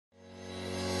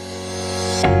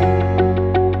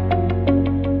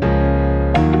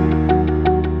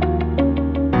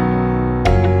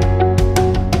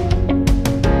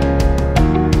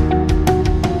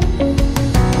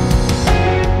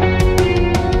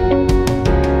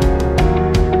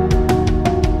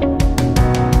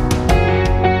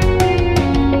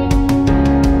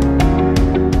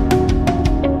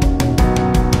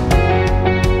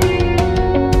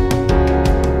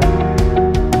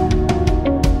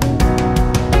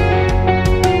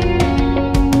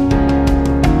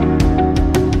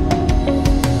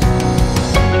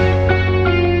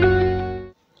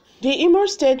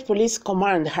State Police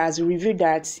Command has revealed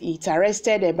that it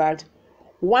arrested about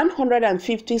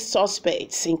 150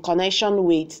 suspects in connection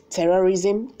with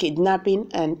terrorism, kidnapping,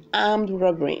 and armed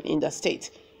robbery in the state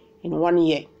in 1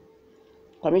 year.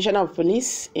 Commissioner of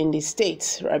Police in the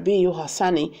state,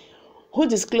 R0sso, who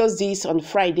disclosed this on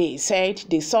Friday, said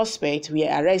the suspects were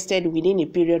arrested within a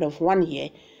period of 1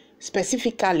 year,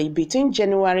 specifically between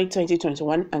January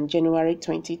 2021 and January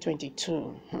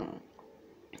 2022.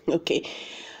 Okay.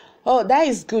 Oh, that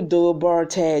is good though,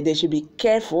 but they should be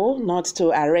careful not to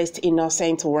arrest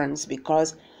innocent ones,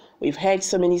 because we've heard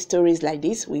so many stories like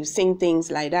this. We've seen things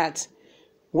like that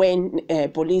when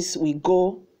police will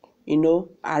go,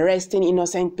 arresting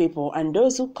innocent people, and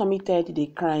those who committed the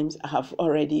crimes have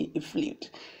already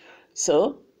fled.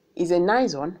 So it's a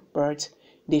nice one, but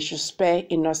they should spare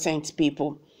innocent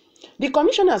people. The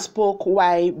commissioner spoke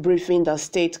while briefing the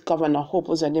state governor, Hope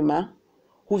Uzodinma,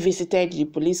 who visited the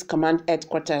police command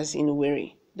headquarters in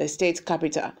Owerri, the state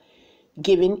capital.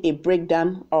 Giving a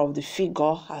breakdown of the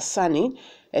figure, Hassani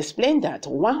explained that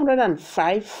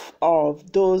 105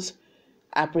 of those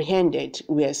apprehended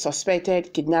were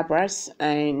suspected kidnappers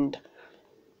and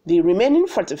the remaining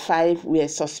 45 were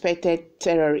suspected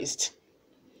terrorists.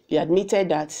 He admitted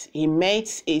that he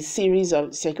met a series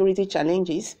of security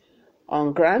challenges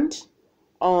on ground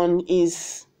on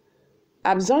his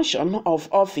absorption of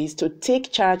office to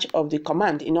take charge of the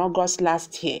command in August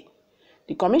last year.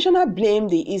 The commissioner blamed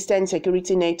the Eastern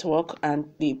Security Network and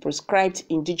the proscribed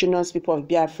indigenous people of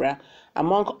Biafra,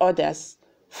 among others,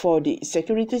 for the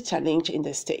security challenge in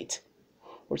the state.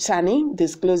 Osani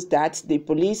disclosed that the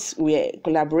police were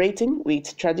collaborating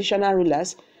with traditional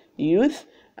rulers, youth,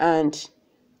 and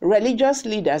religious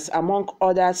leaders, among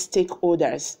other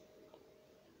stakeholders,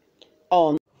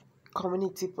 on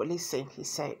community policing, he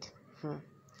said.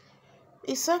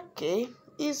 It's okay.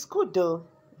 It's good though.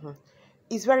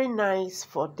 It's very nice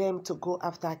for them to go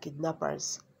after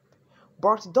kidnappers.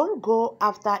 But don't go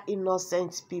after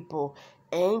innocent people.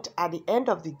 And at the end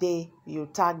of the day, you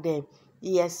tag them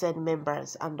ESN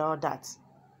members and all that.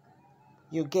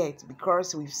 You get,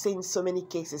 because we've seen so many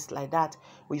cases like that.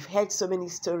 We've heard so many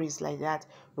stories like that.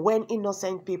 When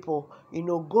innocent people,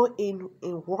 go in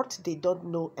what they don't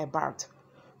know about.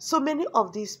 So many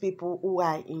of these people who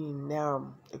are in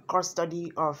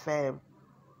custody of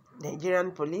Nigerian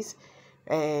police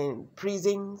and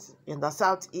prisons in the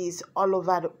southeast, all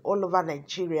over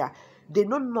Nigeria, they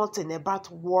know nothing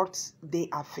about what they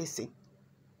are facing.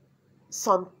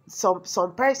 Some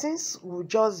persons will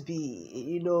just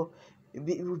be,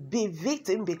 be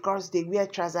victim because they wear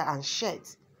trousers and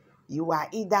shirts. You are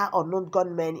either unknown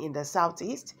gunmen in the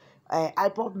southeast,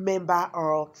 IPOB member,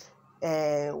 or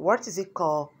what is it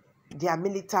called? Their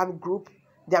militant group,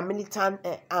 their militant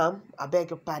arm, I beg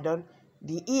your pardon,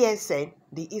 the ESN,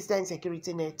 the Eastern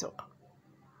Security Network.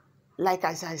 Like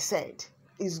as I said,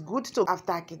 it's good to go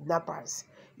after kidnappers.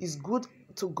 It's good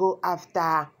to go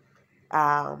after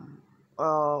armed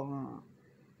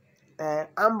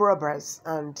robbers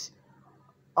and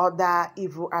other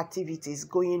evil activities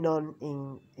going on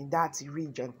in that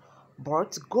region.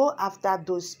 But go after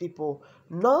those people,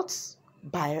 not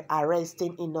by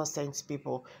arresting innocent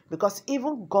people, because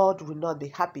even God will not be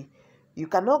happy. You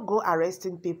cannot go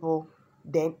arresting people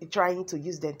then trying to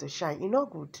use them to shine. You're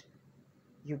not good.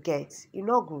 You get, you're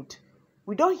not good.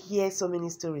 We don't hear so many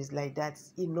stories like that.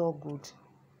 You're not good.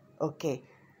 Okay,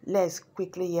 let's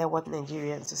quickly hear what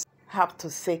Nigerians have to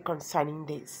say concerning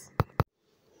this.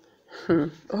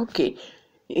 Okay,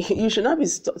 you should not be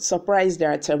surprised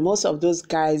that most of those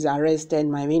guys arrested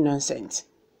might be innocent.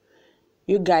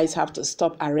 You guys have to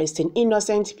stop arresting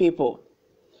innocent people.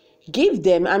 Give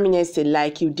them amnesty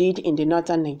like you did in the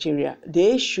northern Nigeria.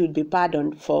 They should be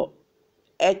pardoned for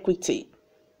equity,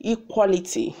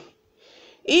 equality.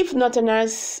 If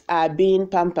northerners are being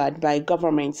pampered by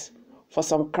governments for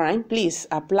some crime, please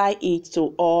apply it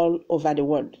to all over the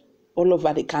world, all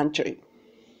over the country.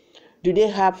 Do they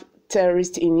have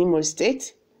terrorists in Imo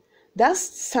State? That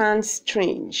sounds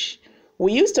strange.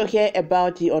 We used to hear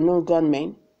about the unknown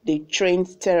gunmen, the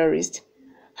trained terrorists,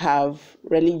 have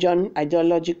religion,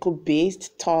 ideological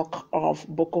based talk of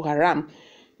Boko Haram,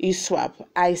 ISWAP,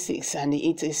 ISIS, and the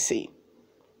etc.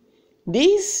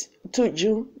 These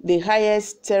Tuju, the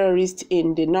highest terrorist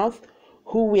in the north,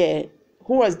 who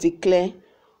was declared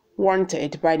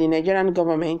wanted by the Nigerian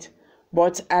government,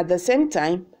 but at the same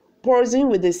time posing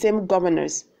with the same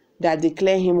governors that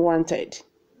declare him wanted.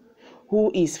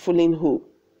 Who is fooling who?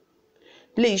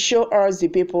 Please show us the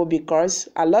people, because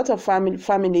a lot of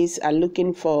families are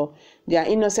looking for their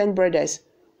innocent brothers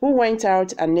who went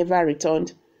out and never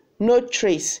returned. No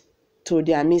trace to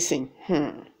their missing.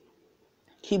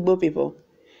 Igbo people,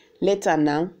 Later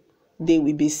now, they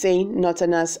will be saying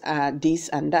Northerners are this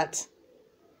and that.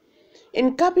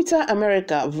 In Capital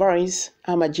America, Voice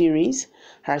Amajiris,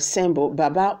 Harsembo,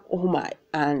 Baba Umar,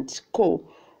 and Co.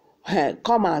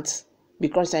 Come out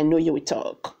because I know you will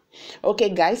talk. Okay,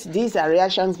 guys, these are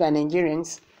reactions by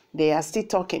Nigerians. They are still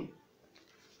talking.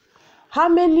 How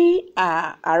many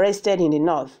are arrested in the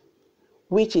north,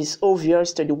 which is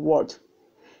obvious to the world,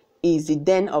 is the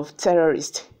den of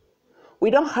terrorists? We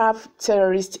don't have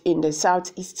terrorists in the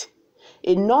southeast.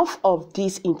 Enough of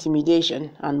this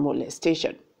intimidation and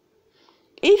molestation.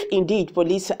 If indeed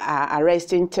police are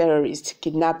arresting terrorists,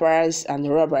 kidnappers, and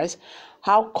robbers,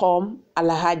 how come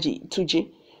Alhaji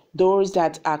Tuji, those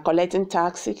that are collecting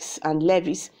taxes and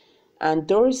levies, and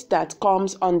those that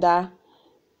comes under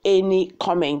any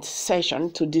comment section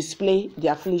to display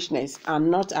their foolishness are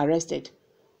not arrested?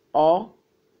 Or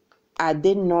are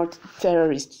they not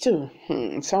terrorists too?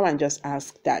 Someone just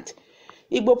asked that.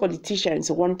 Igbo politicians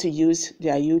want to use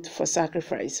their youth for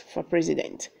sacrifice for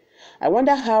president. I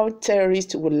wonder how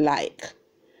terrorists would like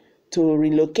to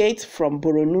relocate from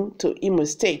Borno to Imo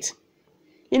State.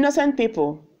 Innocent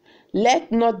people,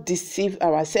 let not deceive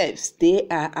ourselves. They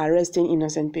are arresting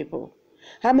innocent people.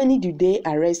 How many do they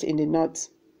arrest in the north?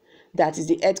 That is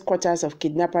the headquarters of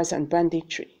kidnappers and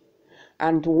banditry.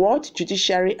 And what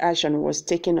judiciary action was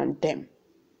taken on them?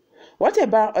 What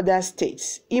about other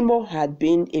states? Imo had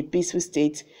been a peaceful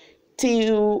state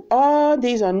till all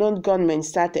these unknown gunmen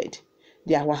started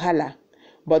their wahala.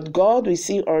 But God will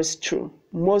see us through.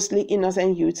 Mostly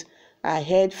innocent youth are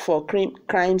held for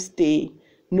crimes they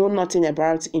know nothing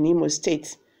about in Imo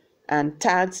State and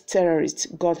tagged terrorists.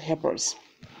 God help us.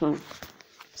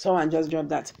 Someone just dropped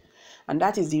that. And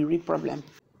that is the real problem.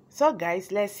 So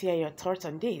guys, let's hear your thoughts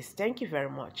on this. Thank you very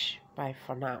much. Bye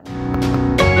for now.